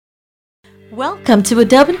Welcome to a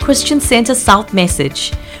Durban Christian Centre South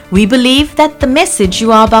message. We believe that the message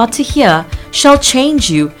you are about to hear shall change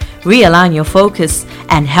you, realign your focus,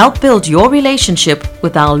 and help build your relationship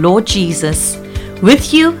with our Lord Jesus.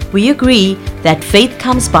 With you, we agree that faith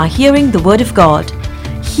comes by hearing the Word of God.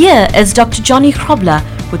 Here is Dr. Johnny Krobler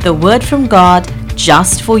with the Word from God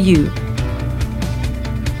just for you.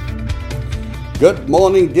 Good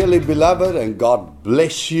morning, dearly beloved, and God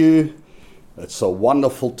bless you. It's so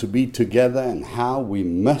wonderful to be together, and how we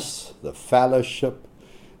miss the fellowship,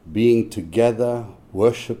 being together,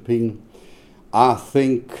 worshiping. I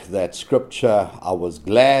think that scripture, I was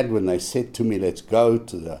glad when they said to me, let's go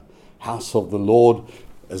to the house of the Lord,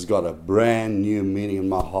 has got a brand new meaning in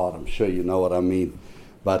my heart. I'm sure you know what I mean.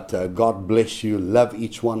 But God bless you. Love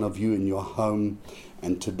each one of you in your home.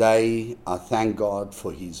 And today I thank God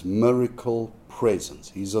for His miracle presence,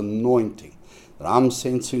 His anointing that I'm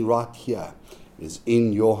sensing right here is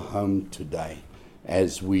in your home today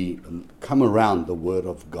as we come around the Word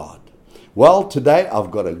of God. Well, today I've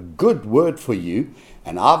got a good word for you,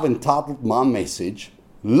 and I've entitled my message,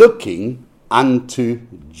 Looking Unto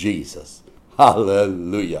Jesus.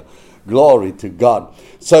 Hallelujah. Glory to God.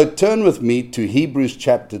 So turn with me to Hebrews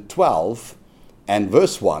chapter 12 and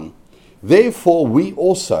verse 1. Therefore we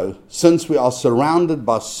also, since we are surrounded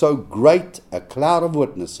by so great a cloud of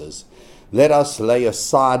witnesses, let us lay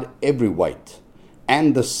aside every weight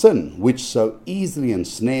and the sin which so easily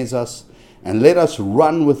ensnares us, and let us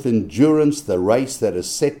run with endurance the race that is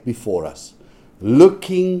set before us,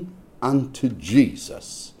 looking unto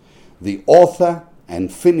Jesus, the author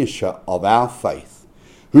and finisher of our faith,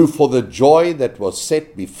 who for the joy that was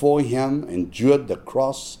set before him endured the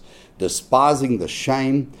cross, despising the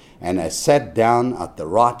shame, and has sat down at the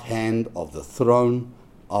right hand of the throne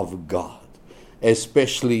of God.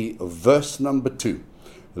 Especially verse number 2,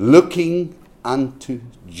 looking unto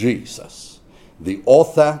Jesus, the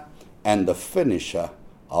author and the finisher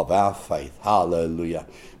of our faith. Hallelujah.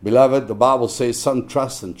 Beloved, the Bible says some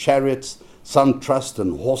trust in chariots, some trust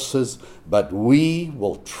in horses, but we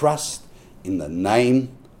will trust in the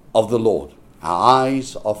name of the Lord. Our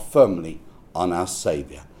eyes are firmly on our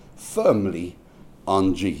Savior, firmly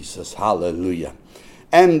on Jesus. Hallelujah.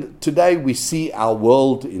 And today we see our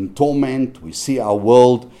world in torment. We see our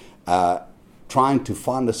world trying to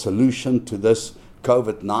find a solution to this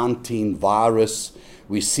COVID-19 virus.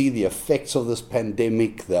 We see the effects of this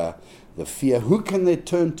pandemic, the fear. Who can they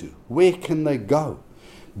turn to? Where can they go?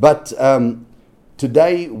 But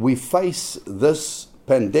today we face this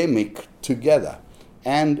pandemic together.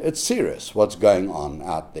 And it's serious what's going on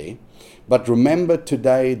out there. But remember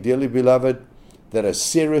today, dearly beloved, that as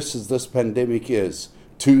serious as this pandemic is,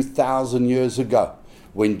 2,000 years ago,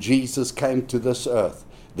 when Jesus came to this earth,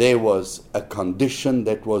 there was a condition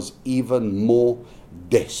that was even more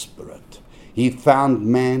desperate. He found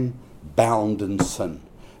man bound in sin,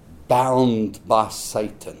 bound by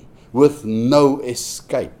Satan, with no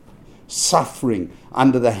escape, suffering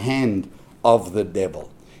under the hand of the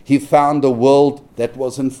devil. He found a world that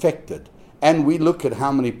was infected. And we look at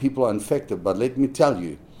how many people are infected, but let me tell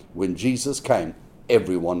you, when Jesus came,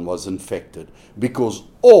 everyone was infected, because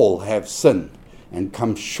all have sinned and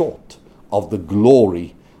come short of the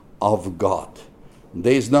glory of God.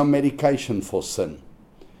 There's no medication for sin.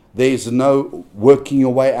 There's no working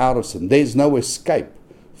your way out of sin. There's no escape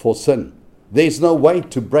for sin. There's no way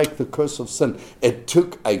to break the curse of sin. It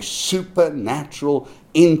took a supernatural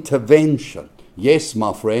intervention. Yes,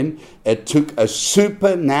 my friend, it took a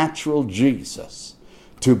supernatural Jesus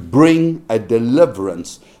to bring a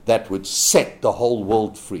deliverance that would set the whole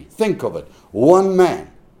world free. Think of it. One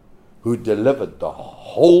man who delivered the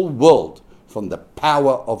whole world from the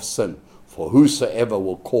power of sin, for whosoever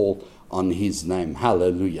will call on his name.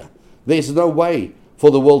 Hallelujah. There's no way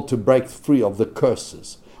for the world to break free of the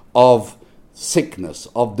curses, of sickness,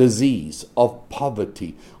 of disease, of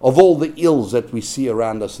poverty, of all the ills that we see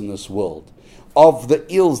around us in this world, of the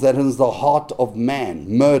ills that is the heart of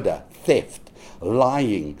man, murder, theft,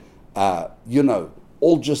 lying,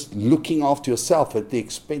 all just looking after yourself at the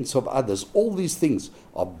expense of others. All these things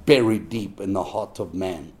are buried deep in the heart of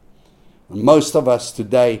man. And most of us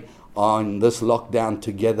today are in this lockdown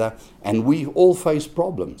together, and we all face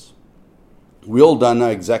problems. We all don't know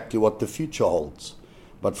exactly what the future holds.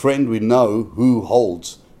 But friend, we know who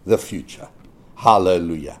holds the future.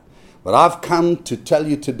 Hallelujah. But I've come to tell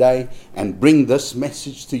you today and bring this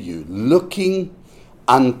message to you, looking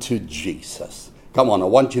unto Jesus. Come on, I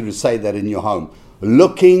want you to say that in your home.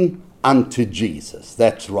 Looking unto Jesus.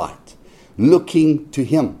 That's right. Looking to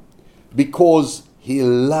Him. Because He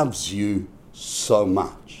loves you so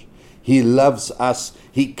much. He loves us.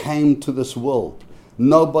 He came to this world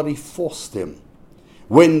Nobody forced him.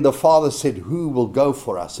 When the Father said, who will go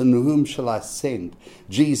for us and whom shall I send?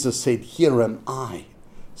 Jesus said, here am I,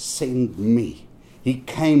 send me. He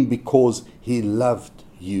came because he loved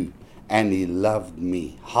you and he loved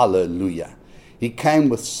me. Hallelujah. He came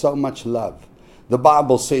with so much love. The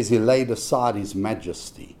Bible says he laid aside his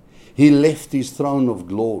majesty. He left his throne of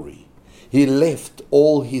glory. He left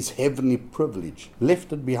all his heavenly privilege,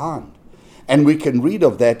 left it behind. And we can read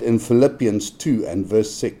of that in Philippians 2 and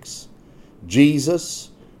verse 6. Jesus,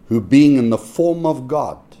 who being in the form of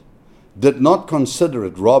God, did not consider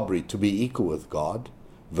it robbery to be equal with God,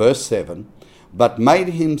 verse 7, but made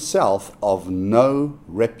himself of no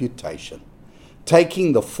reputation,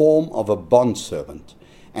 taking the form of a bondservant,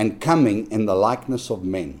 and coming in the likeness of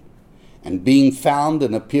men, and being found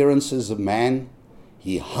in appearance as a man,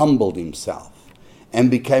 he humbled himself, and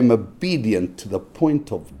became obedient to the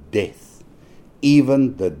point of death,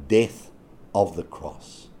 even the death of the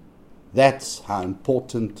cross. That's how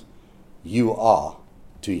important you are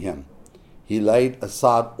to him. He laid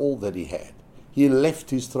aside all that he had. He left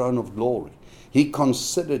his throne of glory. He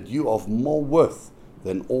considered you of more worth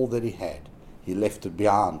than all that he had. He left it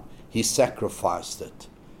behind. He sacrificed it.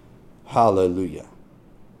 Hallelujah.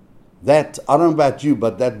 That, I don't know about you,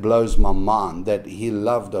 but that blows my mind, that he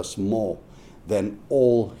loved us more than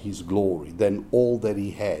all his glory, than all that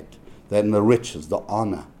he had, than the riches, the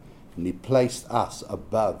honor. And he placed us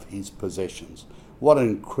above his possessions. What an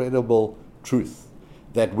incredible truth,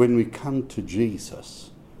 that when we come to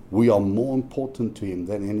Jesus, we are more important to him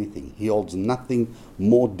than anything. He holds nothing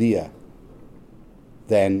more dear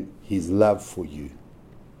than his love for you.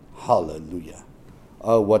 Hallelujah.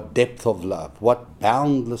 Oh, what depth of love, what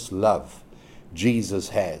boundless love Jesus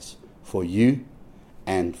has for you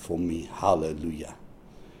and for me. Hallelujah.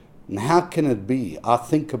 And how can it be? I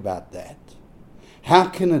think about that. How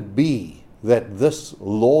can it be that this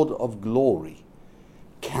Lord of glory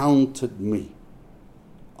counted me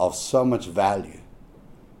of so much value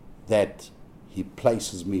that he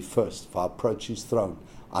places me first? If I approach his throne,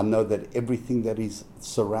 I know that everything that is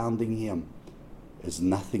surrounding him is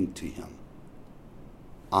nothing to him.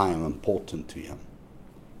 I am important to him.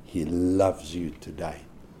 He loves you today.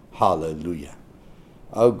 Hallelujah.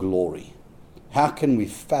 Oh, glory. How can we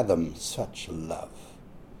fathom such love?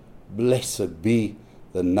 Blessed be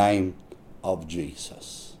the name of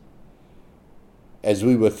Jesus. As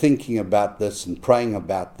we were thinking about this and praying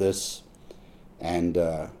about this, and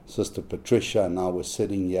Sister Patricia and I were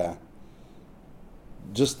sitting here,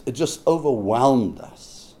 it just overwhelmed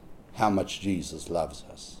us how much Jesus loves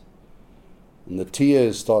us. And the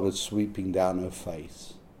tears started sweeping down her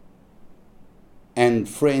face. And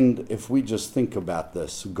friend, if we just think about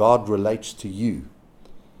this, God relates to you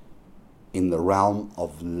in the realm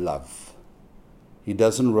of love. He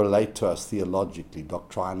doesn't relate to us theologically,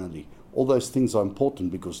 doctrinally. All those things are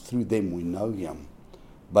important because through them we know him.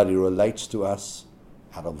 But he relates to us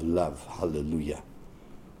out of love. Hallelujah.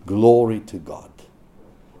 Glory to God.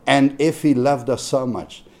 And if he loved us so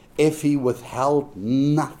much, if he withheld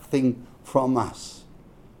nothing from us,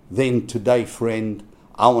 then today, friend,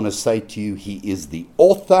 I want to say to you, he is the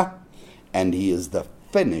author and he is the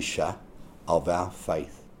finisher of our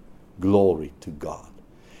faith. Glory to God.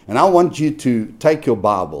 And I want you to take your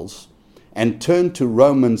Bibles and turn to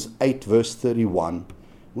Romans 8 verse 31.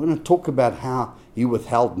 We're going to talk about how he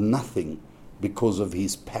withheld nothing because of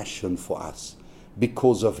his passion for us,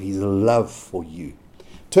 because of his love for you.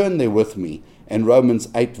 Turn there with me in Romans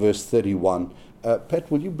 8 verse 31. Pat,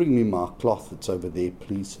 will you bring me my cloth that's over there,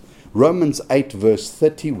 please? Romans 8 verse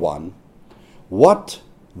 31. What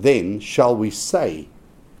then shall we say,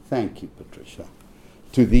 thank you, Patricia,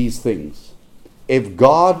 to these things? If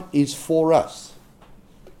God is for us,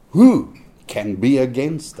 who can be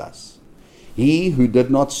against us? He who did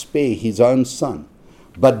not spare his own son,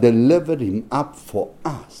 but delivered him up for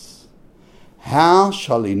us, how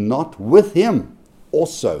shall he not with him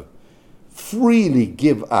also freely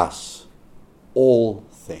give us all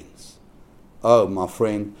things? Oh, my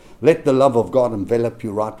friend, let the love of God envelop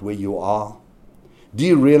you right where you are. Do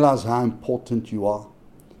you realize how important you are?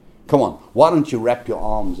 Come on, why don't you wrap your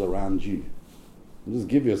arms around you? Just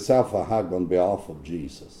give yourself a hug on behalf of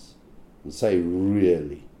Jesus and say,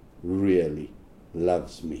 really, really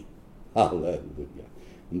loves me. Hallelujah.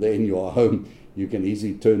 And then you are home, you can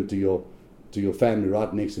easily turn to your family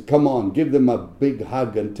right next to you. Come on, give them a big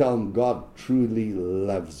hug and tell them God truly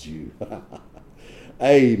loves you.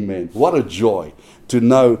 Amen. What a joy to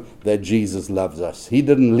know that Jesus loves us. He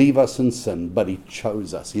didn't leave us in sin, but he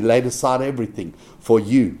chose us. He laid aside everything for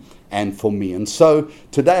you and for me. And so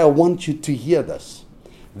today I want you to hear this,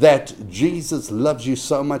 that Jesus loves you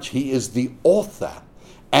so much. He is the author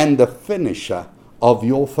and the finisher of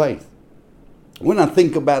your faith. When I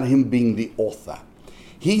think about him being the author,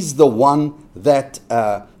 he's the one that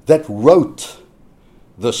wrote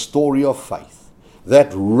the story of faith,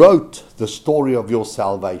 that wrote the story of your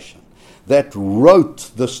salvation, that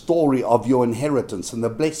wrote the story of your inheritance and the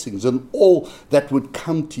blessings and all that would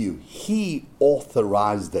come to you. He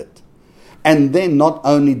authorized it. And then not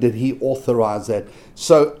only did he authorize that,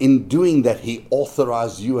 so in doing that, he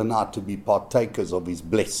authorized you and I to be partakers of his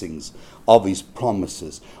blessings, of his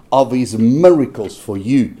promises, of his miracles for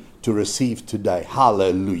you to receive today.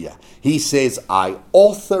 Hallelujah. He says, I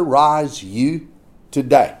authorize you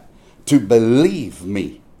today to believe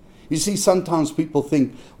me. You see, sometimes people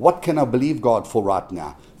think, what can I believe God for right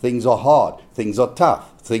now? Things are hard. Things are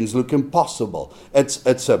tough. Things look impossible.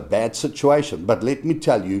 It's a bad situation. But let me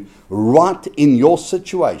tell you, right in your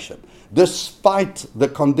situation, despite the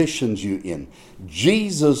conditions you're in,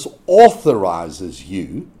 Jesus authorizes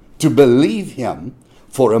you to believe him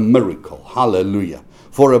for a miracle. Hallelujah.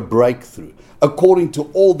 For a breakthrough, according to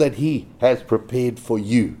all that he has prepared for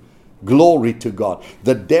you. Glory to God.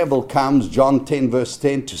 The devil comes, John 10 verse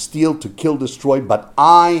 10, to steal, to kill, destroy, but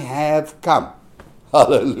I have come.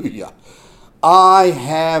 Hallelujah. I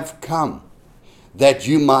have come that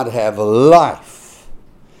you might have life,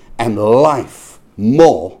 and life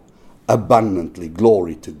more abundantly.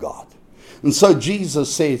 Glory to God. And so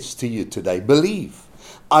Jesus says to you today, believe.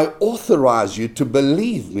 I authorize you to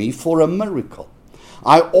believe me for a miracle.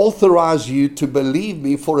 I authorize you to believe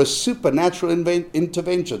me for a supernatural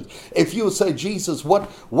intervention. If you say, Jesus, what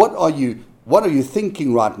are you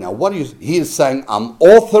thinking right now? He is saying, I'm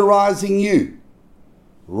authorizing you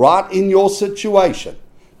right in your situation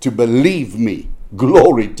to believe me.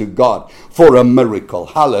 Glory to God, for a miracle.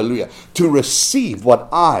 Hallelujah. To receive what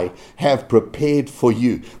I have prepared for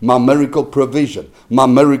you. My miracle provision, my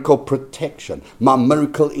miracle protection, my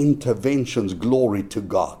miracle interventions. Glory to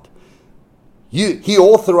God. He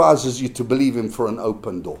authorizes you to believe him for an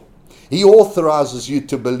open door. He authorizes you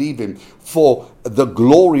to believe him for the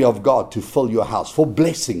glory of God to fill your house, for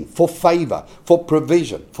blessing, for favor, for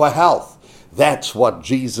provision, for health. That's what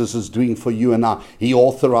Jesus is doing for you and I. He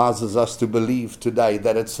authorizes us to believe today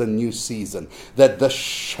that it's a new season, that the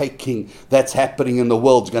shaking that's happening in the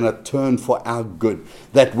world is going to turn for our good,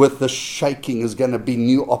 that with the shaking is going to be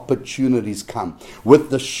new opportunities come. With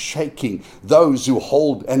the shaking, those who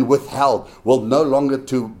hold and withheld will no longer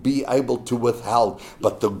to be able to withhold,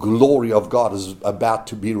 but the glory of God is about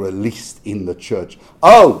to be released in the church.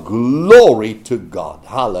 Oh, glory to God.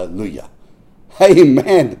 Hallelujah.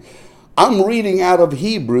 Amen. I'm reading out of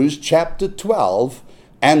Hebrews chapter 12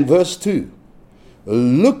 and verse 2.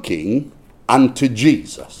 Looking unto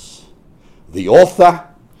Jesus, the author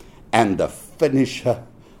and the finisher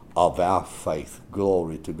of our faith.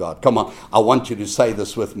 Glory to God. Come on, I want you to say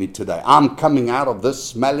this with me today. I'm coming out of this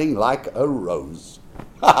smelling like a rose.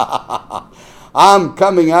 I'm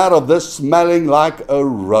coming out of this smelling like a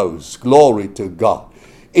rose. Glory to God.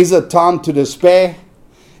 Is it time to despair?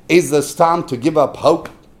 Is this time to give up hope?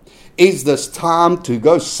 Is this time to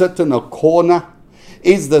go sit in a corner?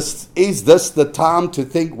 Is this the time to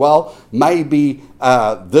think, well, maybe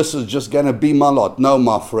this is just going to be my lot? No,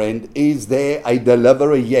 my friend. Is there a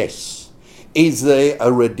deliverer? Yes. Is there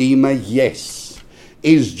a redeemer? Yes.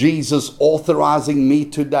 Is Jesus authorizing me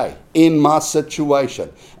today in my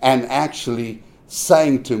situation and actually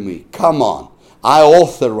saying to me, come on, I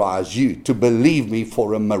authorize you to believe me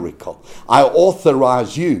for a miracle. I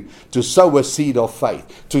authorize you to sow a seed of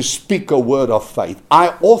faith, to speak a word of faith.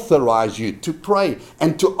 I authorize you to pray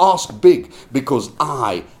and to ask big, because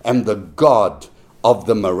I am the God of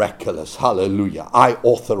the miraculous. Hallelujah. I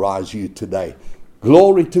authorize you today.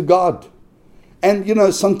 Glory to God.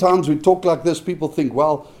 And sometimes we talk like this, people think,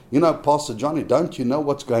 well, Pastor Johnny, don't you know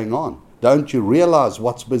what's going on? Don't you realize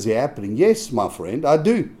what's busy happening? Yes, my friend, I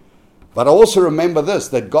do. But I also remember this,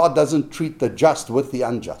 that God doesn't treat the just with the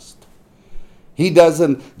unjust. He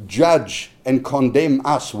doesn't judge and condemn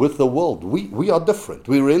us with the world. We are different.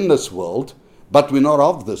 We're in this world, but we're not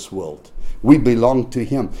of this world. We belong to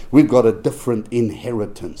Him. We've got a different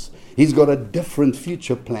inheritance. He's got a different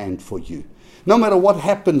future planned for you. No matter what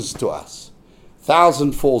happens to us,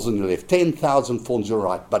 1,000 falls on your left, 10,000 falls on your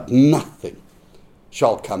right, but nothing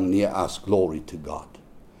shall come near us. Glory to God.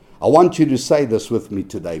 I want you to say this with me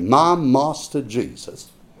today. My Master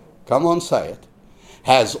Jesus, come on, say it,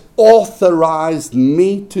 has authorized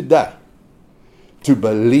me today to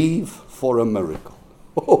believe for a miracle.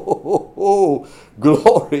 Oh,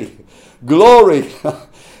 glory, glory.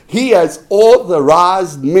 He has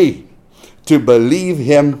authorized me to believe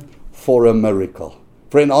Him for a miracle.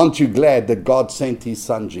 Friend, aren't you glad that God sent His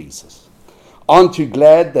Son Jesus? Aren't you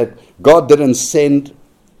glad that God didn't send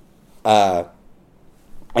an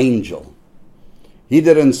angel? He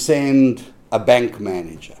didn't send a bank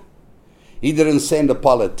manager. He didn't send a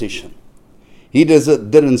politician. He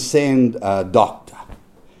didn't send a doctor.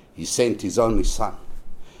 He sent his only son,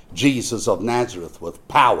 Jesus of Nazareth, with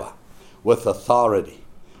power, with authority,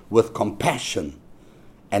 with compassion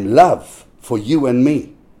and love for you and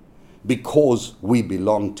me, because we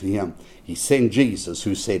belong to him. He sent Jesus,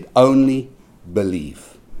 who said, only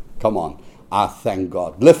believe. Come on, I thank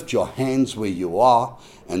God. Lift your hands where you are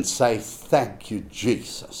and say, thank you,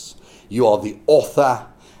 Jesus. You are the author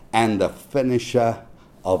and the finisher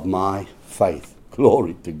of my faith.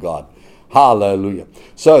 Glory to God. Hallelujah.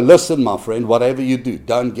 So listen, my friend, whatever you do,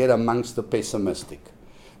 don't get amongst the pessimistic.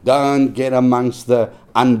 Don't get amongst the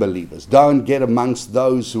unbelievers. Don't get amongst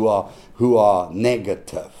those who are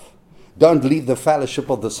negative. Don't leave the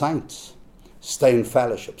fellowship of the saints. Stay in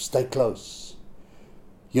fellowship. Stay close.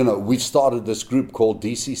 You know, we've started this group called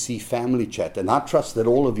DCC Family Chat, and I trust that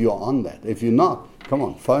all of you are on that. If you're not, come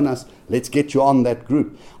on, phone us. Let's get you on that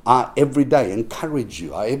group. I every day encourage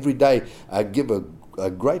you. I every day give a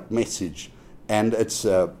great message, and it's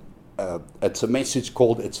a message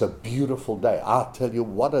called It's a Beautiful Day. I'll tell you,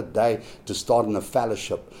 what a day to start in a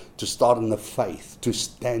fellowship, to start in the faith, to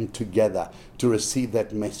stand together, to receive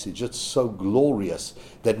that message. It's so glorious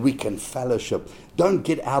that we can fellowship. Don't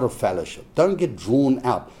get out of fellowship. Don't get drawn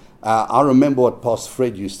out. I remember what Pastor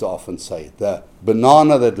Fred used to often say, the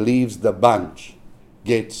banana that leaves the bunch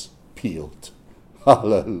gets peeled.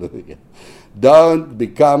 Hallelujah. Don't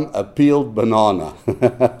become a peeled banana.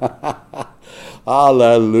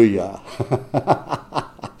 Hallelujah.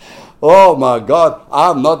 Oh my God,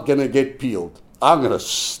 I'm not going to get peeled. I'm going to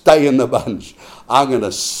stay in the bunch. I'm going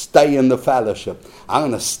to stay in the fellowship. I'm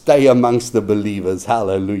going to stay amongst the believers.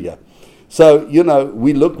 Hallelujah. So, you know,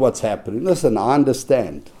 we look what's happening. Listen, I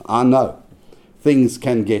understand. I know things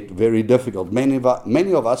can get very difficult. Many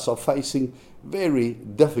of us are facing very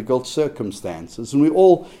difficult circumstances, and we're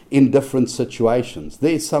all in different situations.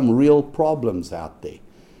 There's some real problems out there.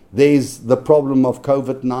 There's the problem of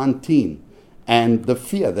COVID-19 and the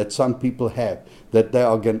fear that some people have that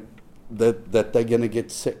they're going to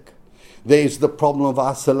get sick. There's the problem of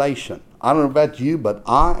isolation. I don't know about you, but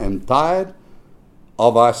I am tired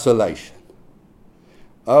of isolation.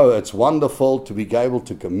 Oh, it's wonderful to be able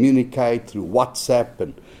to communicate through WhatsApp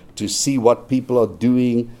and to see what people are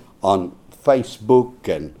doing on Facebook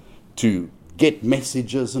and to get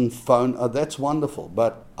messages and phone. Oh, that's wonderful.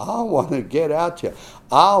 But I want to get out here.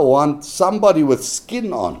 I want somebody with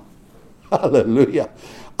skin on. Hallelujah.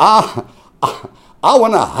 I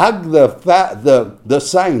want to hug the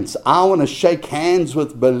saints. I want to shake hands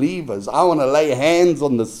with believers. I want to lay hands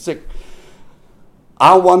on the sick.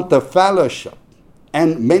 I want the fellowship.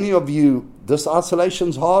 And many of you, this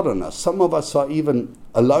isolation's hard on us. Some of us are even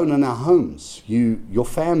alone in our homes. Your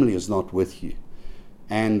family is not with you.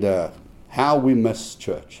 And how we miss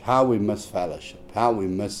church, how we miss fellowship, how we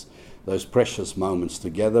miss those precious moments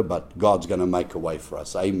together. But God's going to make a way for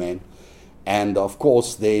us. Amen. And of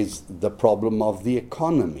course, there's the problem of the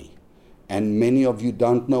economy. And many of you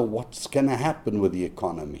don't know what's going to happen with the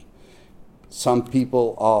economy. Some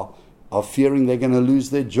people are fearing they're going to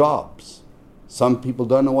lose their jobs. Some people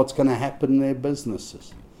don't know what's going to happen in their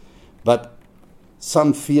businesses. But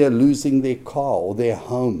some fear losing their car or their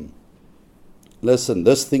home. Listen,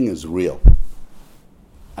 this thing is real.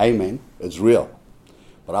 Amen. It's real.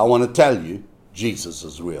 But I want to tell you, Jesus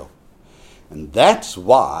is real. And that's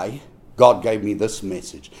why God gave me this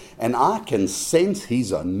message. And I can sense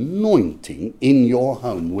His anointing in your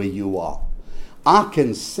home where you are. I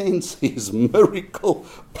can sense His miracle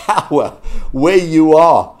power where you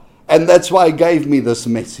are. And that's why He gave me this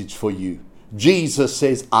message for you. Jesus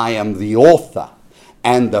says, I am the author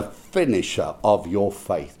and the finisher of your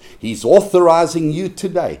faith. He's authorizing you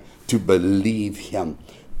today to believe Him,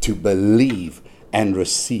 to believe and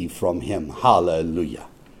receive from Him. Hallelujah.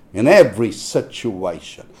 In every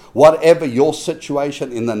situation, whatever your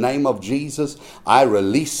situation, in the name of Jesus, I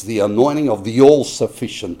release the anointing of the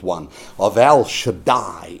all-sufficient one, of El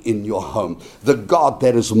Shaddai in your home, the God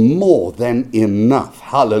that is more than enough.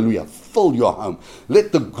 Hallelujah. Fill your home.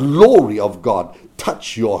 Let the glory of God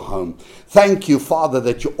touch your home. Thank you, Father,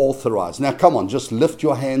 that you authorize. Now, come on, just lift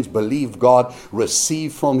your hands, believe God,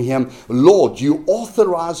 receive from Him. Lord, you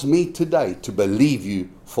authorize me today to believe you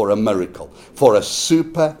for a miracle, for a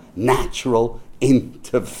supernatural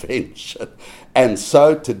intervention. And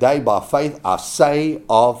so today, by faith, I say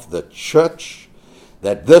of the church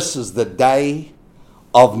that this is the day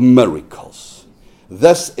of miracles.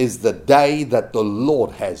 This is the day that the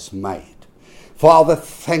Lord has made. Father,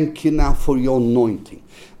 thank you now for your anointing.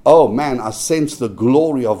 Oh man, I sense the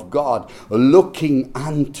glory of God looking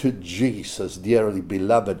unto Jesus, dearly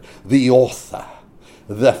beloved, the author,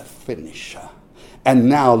 the finisher. And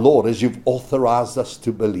now, Lord, as you've authorized us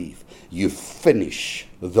to believe, you finish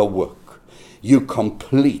the work. You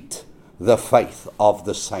complete the faith of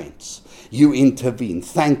the saints. You intervene.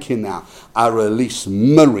 Thank you now. I release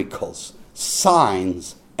miracles,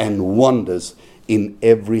 signs, and wonders in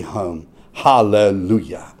every home.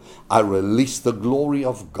 Hallelujah. I release the glory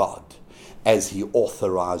of God as He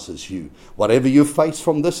authorizes you. Whatever you face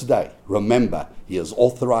from this day, remember, He has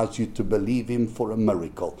authorized you to believe Him for a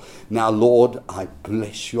miracle. Now, Lord, I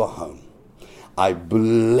bless your home. I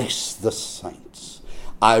bless the saints.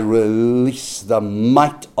 I release the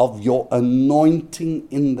might of your anointing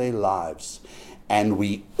in their lives. And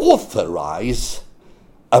we authorize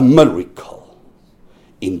a miracle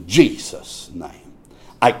in Jesus' name.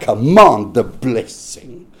 I command the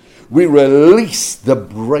blessing. We release the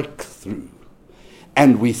breakthrough.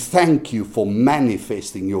 And we thank you for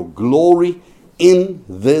manifesting your glory in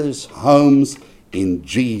these homes in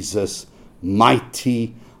Jesus'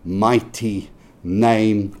 mighty, mighty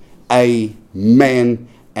name. Amen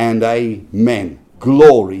and amen.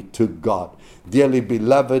 Glory to God. Dearly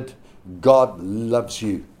beloved, God loves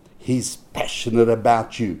you. He's passionate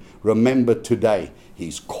about you. Remember today,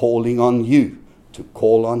 He's calling on you to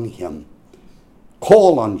call on Him.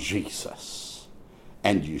 Call on Jesus,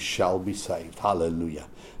 and you shall be saved. Hallelujah.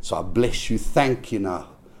 So I bless you. Thank you now.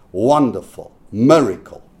 Wonderful,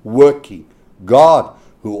 miracle, working God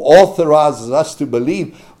who authorizes us to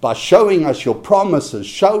believe by showing us your promises,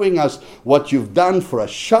 showing us what you've done for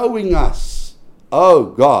us, showing us, oh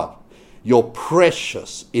God, your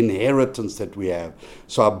precious inheritance that we have.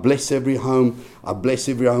 So I bless every home. I bless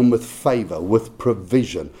every home with favor, with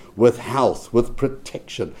provision, with health, with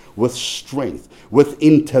protection, with strength, with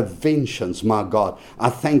interventions, my God.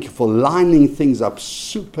 I thank you for lining things up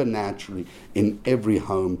supernaturally in every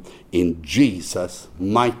home in Jesus'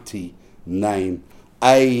 mighty name.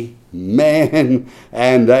 Amen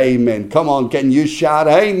and amen. Come on, can you shout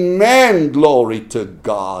amen? Glory to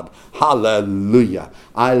God. Hallelujah.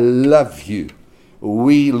 I love you.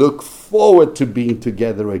 We look forward to being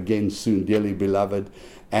together again soon, dearly beloved.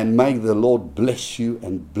 And may the Lord bless you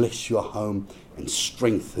and bless your home and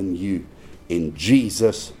strengthen you in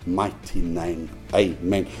Jesus' mighty name.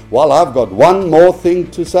 Amen. Well, I've got one more thing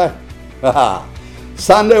to say.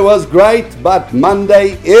 Sunday was great, but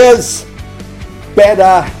Monday is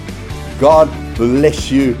better. God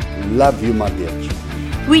bless you. Love you, my dear.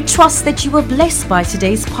 We trust that you were blessed by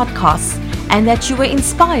today's podcast and that you were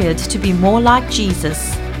inspired to be more like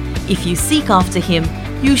Jesus. If you seek after Him,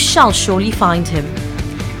 you shall surely find Him.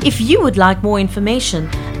 If you would like more information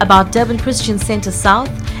about Durban Christian Centre South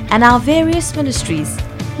and our various ministries,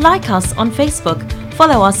 like us on Facebook,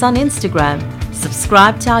 follow us on Instagram,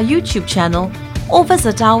 subscribe to our YouTube channel, or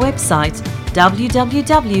visit our website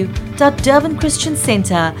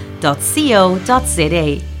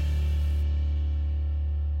www.durbanchristiancentre.co.za.